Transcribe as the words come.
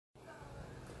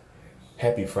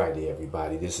Happy Friday,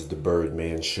 everybody. This is the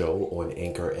Birdman Show on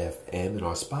Anchor FM, and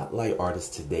our spotlight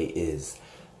artist today is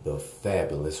the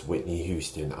fabulous Whitney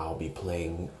Houston. I'll be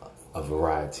playing a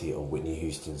variety of Whitney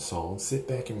Houston songs. Sit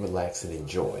back and relax and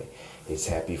enjoy. It's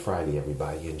Happy Friday,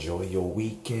 everybody. Enjoy your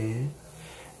weekend.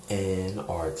 And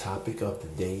our topic of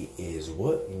the day is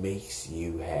what makes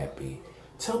you happy.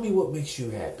 Tell me what makes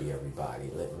you happy, everybody.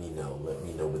 Let me know.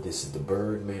 But this is the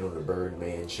Birdman on the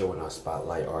Birdman Show, and our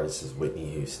spotlight artist is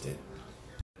Whitney Houston.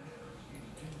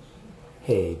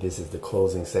 Hey, this is the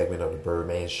closing segment of the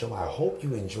Birdman Show. I hope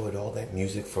you enjoyed all that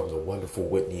music from the wonderful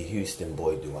Whitney Houston.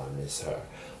 Boy, do I miss her.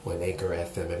 On Anchor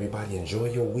FM. Everybody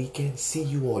enjoy your weekend. See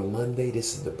you on Monday.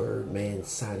 This is the Birdman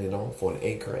signing off on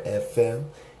Anchor FM.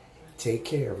 Take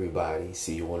care, everybody.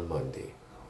 See you on Monday.